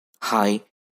Hi,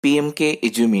 PMK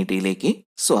എജ്യുമീഡിയയിലേക്ക്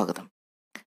സ്വാഗതം.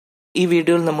 ഈ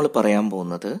വീഡിയോയിൽ നമ്മൾ പറയാൻ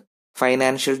പോകുന്നത്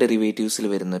ഫൈനാൻഷ്യൽ ഡെറിവേറ്റീവ്സിൽ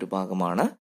വരുന്ന ഒരു ഭാഗമാണ്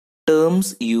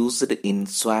terms used in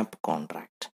swap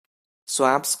contract.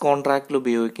 Swaps കോൺട്രാക്റ്റിൽ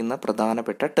ഉപയോഗിക്കുന്ന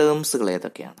പ്രധാനപ്പെട്ട ടേംസുകൾ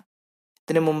ഏതൊക്കെയാണ്?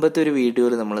 ഇതിന് മുമ്പത്തെ ഒരു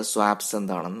വീഡിയോയിൽ നമ്മൾ സ്വാപ്സ്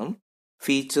എന്താണെന്നും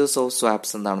ഫീച്ചേഴ്സ് ഓഫ്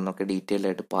സ്വാപ്സ് എന്താണെന്നൊക്കെ ഡീറ്റെയിൽ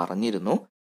ആയിട്ട് പറഞ്ഞിരുന്നു.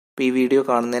 അപ്പോൾ ഈ വീഡിയോ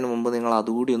കാണുന്നതിന് മുമ്പ് നിങ്ങൾ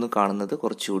അതുകൂടി ഒന്ന് കാണുന്നത്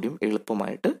കുറച്ചുകൂടിയും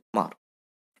എളുപ്പമായിട്ട് മാറും.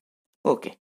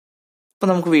 ഓക്കെ, അപ്പോൾ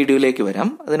നമുക്ക് വീഡിയോയിലേക്ക് വരാം.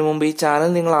 അതിനു മുമ്പ് ഈ ചാനൽ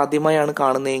നിങ്ങൾ ആദ്യമായാണ്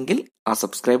കാണുന്നതെങ്കിൽ ആ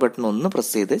സബ്സ്ക്രൈബ് ബട്ടൺ ഒന്ന്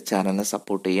പ്രസ് ചെയ്ത് ചാനലിനെ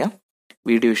സപ്പോർട്ട് ചെയ്യുക.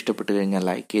 വീഡിയോ ഇഷ്ടപ്പെട്ട് കഴിഞ്ഞാൽ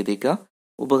ലൈക്ക് ചെയ്തേക്കുക.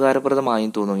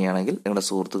 ഉപകാരപ്രദമായും തോന്നുകയാണെങ്കിൽ നിങ്ങളുടെ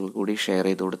സുഹൃത്തുക്കൾ കൂടി ഷെയർ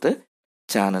ചെയ്ത് കൊടുത്ത്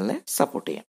ചാനലിനെ സപ്പോർട്ട്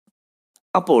ചെയ്യാം.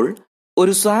 അപ്പോൾ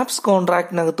ഒരു സ്വാപ്സ്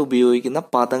കോൺട്രാക്റ്റിനകത്ത് ഉപയോഗിക്കുന്ന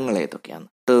പദങ്ങൾ ഏതൊക്കെയാണ്?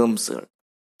 ടേംസുകൾ.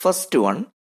 ഫസ്റ്റ് വൺ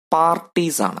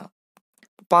പാർട്ടീസ് ആണ്.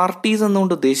 പാർട്ടീസ്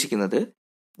എന്നുകൊണ്ട് ഉദ്ദേശിക്കുന്നത്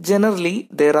generally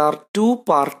there are two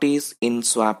parties in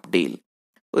swap deal.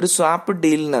 ഒരു സ്വാപ്പ്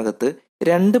ഡീലിനകത്ത്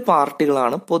രണ്ട്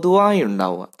പാർട്ടികളാണ് പൊതുവായി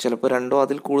ഉണ്ടാവുക. ചിലപ്പോൾ രണ്ടോ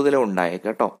അതിൽ കൂടുതലോ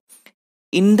ഉണ്ടായേക്കാം കേട്ടോ.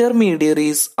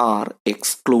 Intermediaries are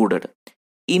excluded.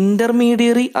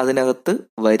 ഇന്റർമീഡിയറി അതിനകത്ത്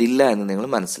വരില്ല എന്ന് നിങ്ങൾ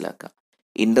മനസ്സിലാക്കുക.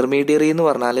 ഇന്റർമീഡിയറി എന്ന്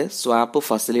പറഞ്ഞാൽ സ്വാപ്പ്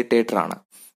ഫെസിലിറ്റേറ്റർ ആണ്.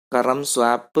 കാരണം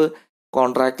സ്വാപ്പ്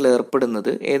കോൺട്രാക്റ്റിൽ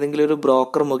ഏർപ്പെടുന്നത് ഏതെങ്കിലും ഒരു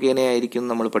ബ്രോക്കർ മുഖേനയായിരിക്കും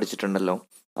നമ്മൾ പഠിച്ചിട്ടുണ്ടല്ലോ.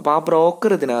 അപ്പോൾ ആ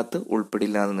ബ്രോക്കർ ഇതിനകത്ത്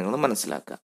ഉൾപ്പെടില്ല എന്ന് നിങ്ങൾ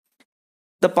മനസ്സിലാക്കുക.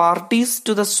 The parties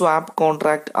to the swap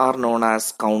contract are known as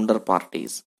counter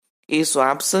parties. ഈ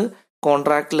സ്വാപ്സ്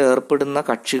കോൺട്രാക്റ്റിൽ ഏർപ്പെടുന്ന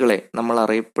കക്ഷികളെ നമ്മൾ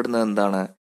അറിയപ്പെടുന്നത് എന്താണ്?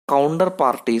 കൗണ്ടർ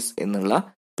പാർട്ടീസ് എന്നുള്ള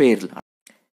പേരിലാണ്.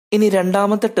 ഇനി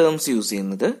രണ്ടാമത്തെ ടേംസ് യൂസ്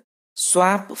ചെയ്യുന്നത്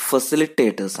സ്വാപ്പ്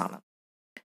ഫെസിലിറ്റേറ്റേഴ്സ് ആണ്.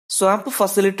 സ്വാപ്പ്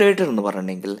ഫെസിലിറ്റേറ്റർ എന്ന്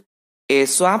പറഞ്ഞിട്ടുണ്ടെങ്കിൽ A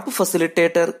swap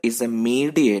facilitator is A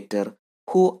mediator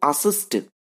who assist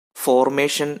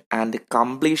formation and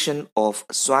completion of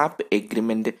swap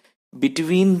agreement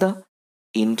between the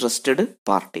interested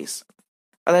parties.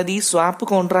 അതായത് ഈ സ്വാപ്പ്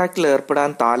കോൺട്രാക്റ്റിൽ ഏർപ്പെടാൻ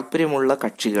താല്പര്യമുള്ള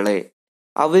കക്ഷികളെ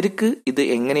അവർക്ക് ഇത്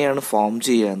എങ്ങനെയാണ് ഫോം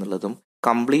ചെയ്യുക എന്നുള്ളതും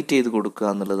കംപ്ലീറ്റ് ചെയ്ത് കൊടുക്കുക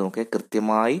എന്നുള്ളതും ഒക്കെ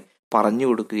കൃത്യമായി പറഞ്ഞു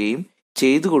കൊടുക്കുകയും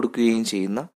ചെയ്തു കൊടുക്കുകയും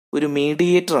ചെയ്യുന്ന ഒരു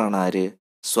മീഡിയേറ്റർ ആണ് ആര്?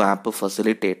 സ്വാപ്പ്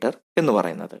ഫെസിലിറ്റേറ്റർ എന്ന്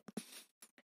പറയുന്നത്.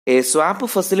 A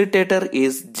swap facilitator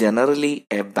is generally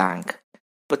A bank.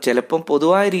 ഇപ്പൊ ചിലപ്പം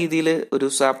പൊതുവായ രീതിയിൽ ഒരു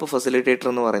സ്വാപ്പ് ഫെസിലിറ്റേറ്റർ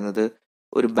എന്ന് പറയുന്നത്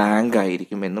ഒരു ബാങ്ക്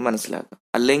ആയിരിക്കും എന്ന് മനസ്സിലാക്കുക.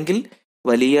 അല്ലെങ്കിൽ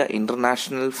വലിയ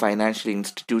ഇന്റർനാഷണൽ ഫൈനാൻഷ്യൽ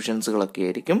ഇൻസ്റ്റിറ്റ്യൂഷൻസുകളൊക്കെ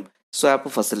ആയിരിക്കും സ്വാപ്പ്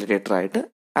ഫെസിലിറ്റേറ്റർ ആയിട്ട്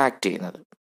ആക്ട് ചെയ്യുന്നത്.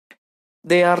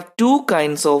 They are to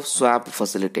kinds of swap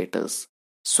facilitators,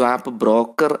 swap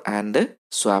broker and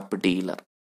swap dealer.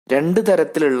 രണ്ട്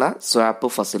തരത്തിലുള്ള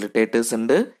സ്വാപ്പ് ഫെസിലിറ്റേറ്റേഴ്സ്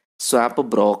ഉണ്ട്. സ്വാപ്പ്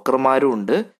ബ്രോക്കർമാരും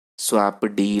ഉണ്ട്,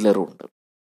 സ്വാപ്പ് ഡീലറും ഉണ്ട്.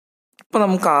 അപ്പൊ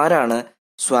നമുക്ക് ആരാണ്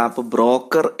സ്വാപ്പ്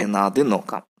ബ്രോക്കർ എന്ന് ആദ്യം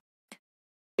നോക്കാം.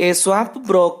 A swap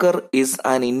broker is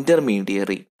an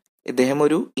intermediary. ഇദ്ദേഹം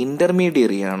ഒരു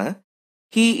ഇന്റർമീഡിയറി ആണ്.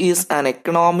 He is an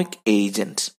economic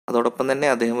agent. അതോടൊപ്പം തന്നെ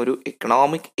അദ്ദേഹം ഒരു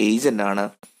എക്കണോമിക് ഏജന്റ് ആണ്.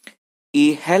 ഈ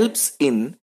helps in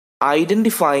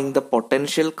identifying the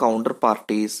potential counter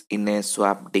parties in A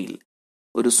swap deal.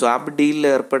 ഒരു സ്വാപ്പ് ഡീലിൽ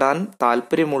ഏർപ്പെടാൻ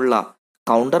താല്പര്യമുള്ള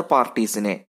കൗണ്ടർ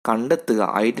പാർട്ടീസിനെ കണ്ടെത്തുക,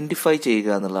 ഐഡന്റിഫൈ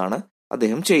ചെയ്യുക എന്നുള്ളതാണ്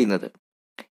അദ്ദേഹം ചെയ്യുന്നത്.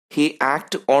 He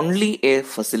act only A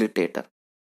facilitator.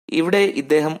 ഇവിടെ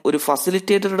ഇദ്ദേഹം ഒരു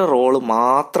ഫെസിലിറ്റേറ്ററുടെ റോള്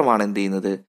മാത്രമാണ് എന്ത്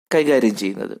ചെയ്യുന്നത്? കൈകാര്യം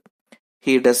ചെയ്യുന്നത്.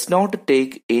 He does not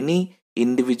take any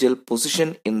individual position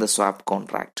in the swap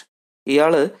contract.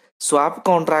 ഇയാള് സ്വാപ്പ്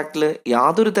കോൺട്രാക്റ്റിൽ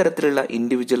യാതൊരു തരത്തിലുള്ള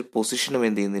ഇൻഡിവിജ്വൽ പൊസിഷനും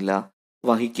എന്ത് ചെയ്യുന്നില്ല,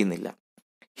 വഹിക്കുന്നില്ല.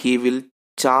 He will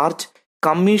charge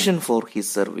commission for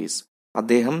his service.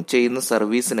 അദ്ദേഹം ചെയ്യുന്ന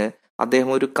സർവീസിന്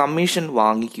അദ്ദേഹം ഒരു കമ്മീഷൻ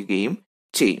വാങ്ങിക്കുകയും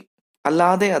ചെയ്യും.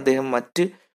 അല്ലാതെ അദ്ദേഹം മറ്റ്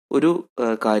ഒരു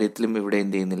കാര്യത്തിലും ഇവിടെ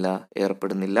എന്ത് ചെയ്യുന്നില്ല,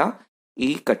 ഏർപ്പെടുന്നില്ല.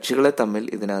 ഈ കക്ഷികളെ തമ്മിൽ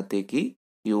ഇതിനകത്തേക്ക്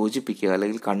യോജിപ്പിക്കുക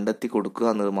അല്ലെങ്കിൽ കണ്ടെത്തി കൊടുക്കുക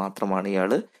എന്നത് മാത്രമാണ്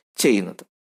ഇയാൾ ചെയ്യുന്നത്.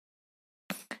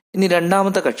 ഇനി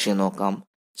രണ്ടാമത്തെ കക്ഷിയെ നോക്കാം,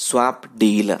 swap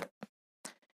dealer.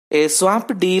 A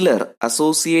swap dealer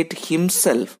associate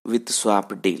himself with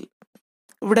swap deal.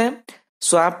 ഇവിടെ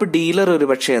സ്വാപ്പ് ഡീലർ ഒരു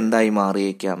പക്ഷെ എന്തായി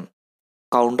മാറിയേക്കാം?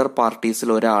 കൗണ്ടർ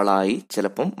പാർട്ടീസിൽ ഒരാളായി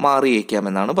ചിലപ്പം മാറിയേക്കാം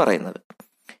എന്നാണ് പറയുന്നത്.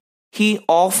 He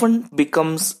often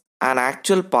becomes an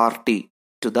actual party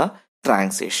to the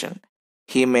transaction.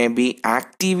 He may be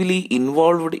actively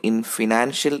involved in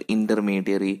financial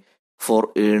intermediary for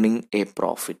earning a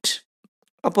profit.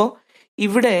 അപ്പോൾ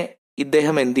ഇവിടെ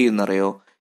ഇദ്ദേഹം എന്ത് ചെയ്യുന്നറിയോ?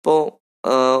 ഇപ്പോൾ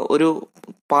ഒരു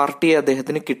പാർട്ടിയെ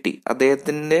അദ്ദേഹത്തിന് കിട്ടി,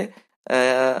 അദ്ദേഹത്തിൻ്റെ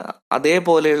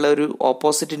അതേപോലെയുള്ള ഒരു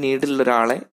ഓപ്പോസിറ്റ് നീഡിലുള്ള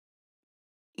ഒരാളെ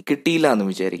കിട്ടിയില്ല എന്ന്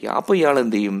വിചാരിക്കുക. അപ്പോൾ ഇയാൾ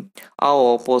എന്ത് ചെയ്യും? ആ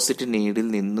ഓപ്പോസിറ്റ് നീഡിൽ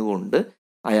നിന്നുകൊണ്ട്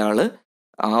അയാൾ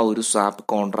ആ ഒരു സ്വാപ്പ്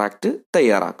കോൺട്രാക്റ്റ്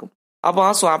തയ്യാറാക്കും. അപ്പോൾ ആ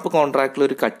സ്വാപ്പ് കോൺട്രാക്റ്റിൽ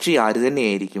ഒരു കക്ഷി ആര്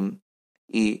തന്നെയായിരിക്കും?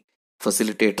 ഈ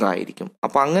ഫെസിലിറ്റേറ്റർ ആയിരിക്കും.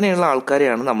 അപ്പോൾ അങ്ങനെയുള്ള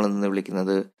ആൾക്കാരെയാണ് നമ്മൾ ഇന്ന്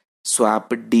വിളിക്കുന്നത്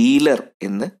സ്വാപ്പ് ഡീലർ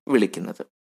എന്ന് വിളിക്കുന്നത്.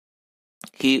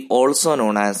 He also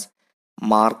known as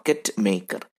market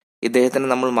maker. ഇദ്ദേഹത്തിന്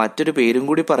നമ്മൾ മറ്റൊരു പേരും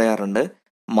കൂടി പറയാറുണ്ട്,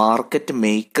 മാർക്കറ്റ്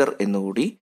മേക്കർ എന്നുകൂടി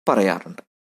പറയാറുണ്ട്.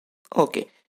 ഓക്കെ,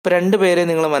 ഇപ്പൊ രണ്ടുപേരെ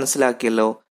നിങ്ങൾ മനസ്സിലാക്കിയല്ലോ.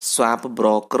 സ്വാപ്പ്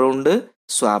ബ്രോക്കറും ഉണ്ട്,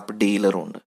 സ്വാപ്പ് ഡീലറും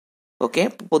ഉണ്ട്. ഓക്കെ,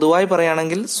 പൊതുവായി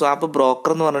പറയുകയാണെങ്കിൽ സ്വാപ്പ്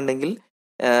ബ്രോക്കർ എന്ന് പറഞ്ഞിട്ടുണ്ടെങ്കിൽ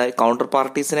കൗണ്ടർ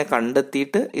പാർട്ടീസിനെ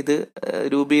കണ്ടെത്തിയിട്ട് ഇത്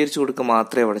രൂപീകരിച്ചു കൊടുക്കുക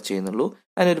മാത്രമേ അവിടെ ചെയ്യുന്നുള്ളൂ,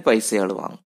 അതിനൊരു പൈസ അയാൾ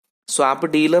വാങ്ങും. സ്വാപ്പ്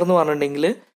ഡീലർ എന്ന് പറഞ്ഞിട്ടുണ്ടെങ്കിൽ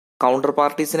കൗണ്ടർ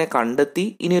പാർട്ടീസിനെ കണ്ടെത്തി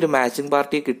ഇനി ഒരു മാച്ചിങ്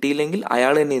പാർട്ടിയെ കിട്ടിയില്ലെങ്കിൽ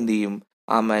അയാൾ തന്നെ എന്ത് ചെയ്യും,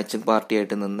 ആ മാച്ചിങ്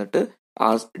പാർട്ടിയായിട്ട് നിന്നിട്ട് ആ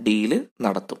ഡീല്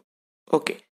നടത്തും.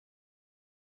 ഓക്കെ,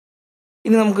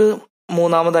 ഇനി നമുക്ക്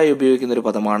മൂന്നാമതായി ഉപയോഗിക്കുന്ന ഒരു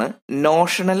പദമാണ്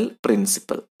നോഷണൽ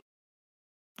പ്രിൻസിപ്പൽ.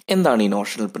 എന്താണ് ഈ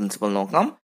നോഷണൽ പ്രിൻസിപ്പൽ നോക്കാം.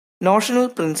 Notional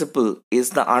principle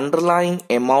is the underlying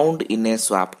amount in A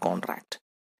swap contract.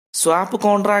 Swap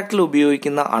കോൺട്രാക്റ്റിൽ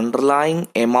ഉപയോഗിക്കുന്ന അണ്ടർലൈയിങ്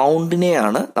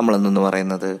എമൗണ്ടിനെയാണ് നമ്മൾ എന്തെന്ന്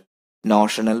പറയുന്നത്,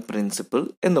 നോഷണൽ പ്രിൻസിപ്പിൾ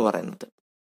എന്ന് പറയുന്നത്.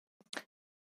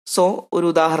 സോ ഒരു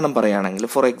ഉദാഹരണം പറയുകയാണെങ്കിൽ,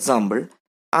 for example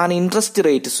an interest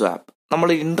rate swap. നമ്മൾ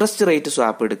ഇൻട്രസ്റ്റ് റേറ്റ്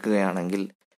സ്വാപ്പ് എടുക്കുകയാണെങ്കിൽ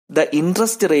the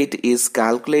interest rate is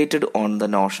calculated on the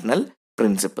notional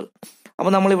principle.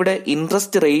 അപ്പോൾ നമ്മളിവിടെ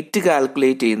ഇൻട്രസ്റ്റ് റേറ്റ്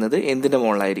കാൽക്കുലേറ്റ് ചെയ്യുന്നത് എന്തിന്റെ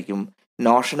മുകളിലായിരിക്കും,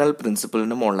 നോഷണൽ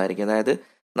പ്രിൻസിപ്പിളിന്റെ മുകളിലായിരിക്കും. അതായത്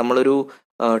നമ്മളൊരു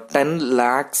 10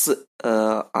 lakhs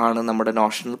ആണ് നമ്മുടെ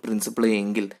നോഷണൽ പ്രിൻസിപ്പിൾ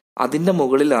എങ്കിൽ അതിന്റെ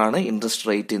മുകളിലാണ് ഇൻട്രസ്റ്റ്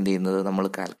റേറ്റ് എന്ത് ചെയ്യുന്നത്, നമ്മൾ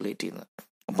കാൽക്കുലേറ്റ് ചെയ്യുന്നത്.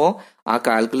 അപ്പോൾ ആ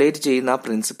കാൽക്കുലേറ്റ് ചെയ്യുന്ന ആ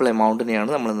പ്രിൻസിപ്പൽ എമൗണ്ടിനെയാണ്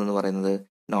നമ്മൾ എന്ന് പറയുന്നത്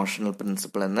നോഷണൽ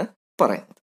പ്രിൻസിപ്പിൾ എന്ന്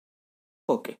പറയുന്നത്.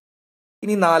 ഓക്കെ,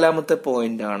 ഇനി നാലാമത്തെ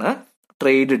പോയിന്റ് ആണ്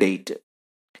ട്രേഡ് ഡേറ്റ്.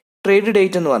 ട്രേഡ്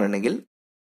ഡേറ്റ് എന്ന് പറഞ്ഞിട്ടുണ്ടെങ്കിൽ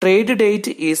trade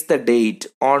date is the date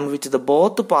on which the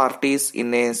both parties in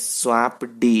A swap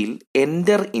deal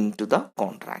enter in to the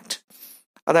contract.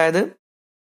 അതായത്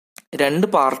രണ്ട്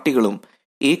പാർട്ടികളും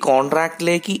ഈ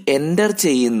കോൺട്രാക്റ്റിലേക്ക് എൻറ്റർ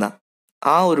ചെയ്യുന്ന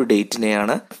ആ ഒരു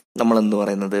ഡേറ്റിനെയാണ് നമ്മൾ എന്ത്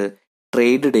പറയുന്നത്,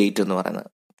 ട്രേഡ് ഡേറ്റ് എന്ന് പറയുന്നത്.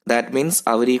 ദാറ്റ് മീൻസ്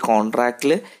അവർ ഈ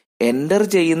കോൺട്രാക്റ്റിൽ എൻറ്റർ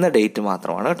ചെയ്യുന്ന ഡേറ്റ്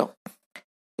മാത്രമാണ് കേട്ടോ.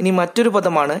 ഇനി മറ്റൊരു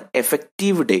പദമാണ്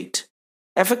എഫക്റ്റീവ് ഡേറ്റ്.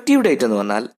 എഫക്റ്റീവ് ഡേറ്റ് എന്ന്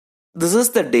പറഞ്ഞാൽ this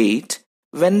is the date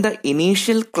when the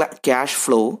initial cash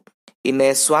flow in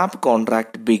A swap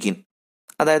contract begin.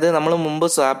 അതായത് നമ്മൾ മുമ്പ്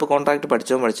സ്വാപ്പ് കോൺട്രാക്ട്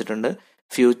പഠിച്ചിട്ടുണ്ട്,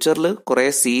 ഫ്യൂച്ചറിൽ കുറെ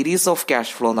സീരീസ് ഓഫ്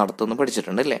ക്യാഷ് ഫ്ലോ നടത്തുമെന്ന്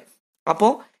പഠിച്ചിട്ടുണ്ട് അല്ലേ.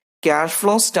 അപ്പോൾ ക്യാഷ്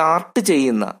ഫ്ലോ സ്റ്റാർട്ട്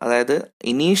ചെയ്യുന്ന, അതായത്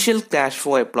ഇനീഷ്യൽ ക്യാഷ്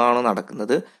ഫ്ലോ എപ്പോഴാണോ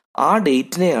നടക്കുന്നത് ആ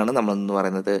ഡേറ്റിനെയാണ് നമ്മൾ എന്ന്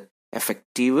പറയുന്നത്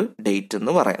എഫക്റ്റീവ് ഡേറ്റ്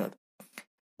എന്ന് പറയുന്നത്.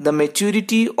 The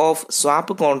maturity of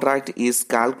swap contract is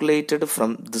calculated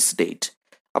from this date.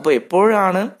 അപ്പോൾ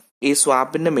എപ്പോഴാണ് ഈ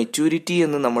സ്വാപ്പിന്റെ മെച്യൂരിറ്റി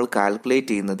എന്ന് നമ്മൾ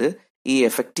കാൽക്കുലേറ്റ് ചെയ്യുന്നത് ഈ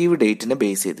effective ഡേറ്റിനെ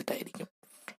base ചെയ്തിട്ടായിരിക്കും.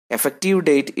 Effective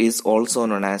date is also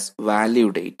known as value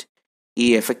date. ഈ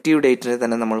എഫക്റ്റീവ് ഡേറ്റിനെ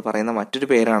തന്നെ നമ്മൾ പറയുന്ന മറ്റൊരു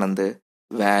പേരാണെന്ത്,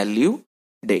 വാല്യൂ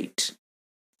ഡേറ്റ്.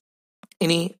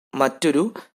 ഇനി മറ്റൊരു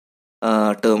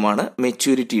ടേമാണ്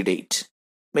മെച്യൂരിറ്റി ഡേറ്റ്.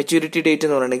 മെച്യൂരിറ്റി ഡേറ്റ്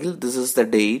എന്ന് പറഞ്ഞിട്ടുണ്ടെങ്കിൽ this is the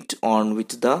date on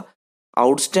which the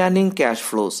outstanding cash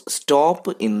flows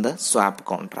stop in the swap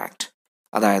contract.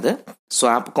 അതായത്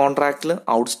സ്വാപ്പ് കോൺട്രാക്റ്റിൽ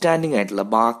ഔട്ട്സ്റ്റാൻഡിങ് ആയിട്ടുള്ള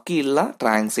ബാക്കിയുള്ള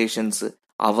ട്രാൻസാക്ഷൻസ്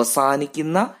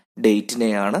അവസാനിക്കുന്ന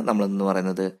ഡേറ്റിനെയാണ് നമ്മൾ എന്ന്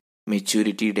പറയുന്നത്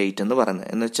മെച്യൂരിറ്റി ഡേറ്റ് എന്ന് പറയുന്നത്.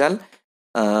 എന്ന് വെച്ചാൽ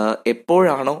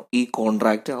എപ്പോഴാണോ ഈ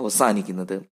കോൺട്രാക്റ്റ്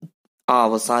അവസാനിക്കുന്നത് ആ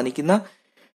അവസാനിക്കുന്ന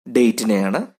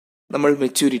ഡേറ്റിനെയാണ് നമ്മൾ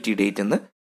മെച്യൂരിറ്റി ഡേറ്റ് എന്ന്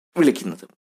വിളിക്കുന്നത്.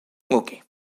 ഓക്കെ,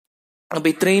 അപ്പൊ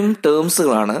ഇത്രയും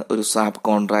ടേംസുകളാണ് ഒരു സ്വാപ്പ്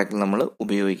കോൺട്രാക്റ്റിൽ നമ്മൾ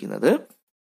ഉപയോഗിക്കുന്നത്.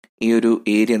 ഈ ഒരു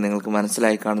ഏരിയ നിങ്ങൾക്ക്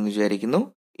മനസ്സിലായി കാണുമെന്ന് വിചാരിക്കുന്നു.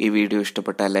 ഈ വീഡിയോ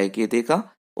ഇഷ്ടപ്പെട്ടാൽ ലൈക്ക് ചെയ്തേക്കാം,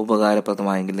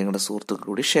 ഉപകാരപ്രദമായെങ്കിൽ നിങ്ങളുടെ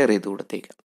സുഹൃത്തുക്കളോട് ഷെയർ ചെയ്ത്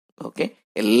കൊടുത്തേക്കാം. ഓക്കെ,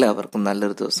 എല്ലാവർക്കും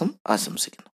നല്ലൊരു ദിവസം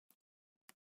ആശംസിക്കുന്നു.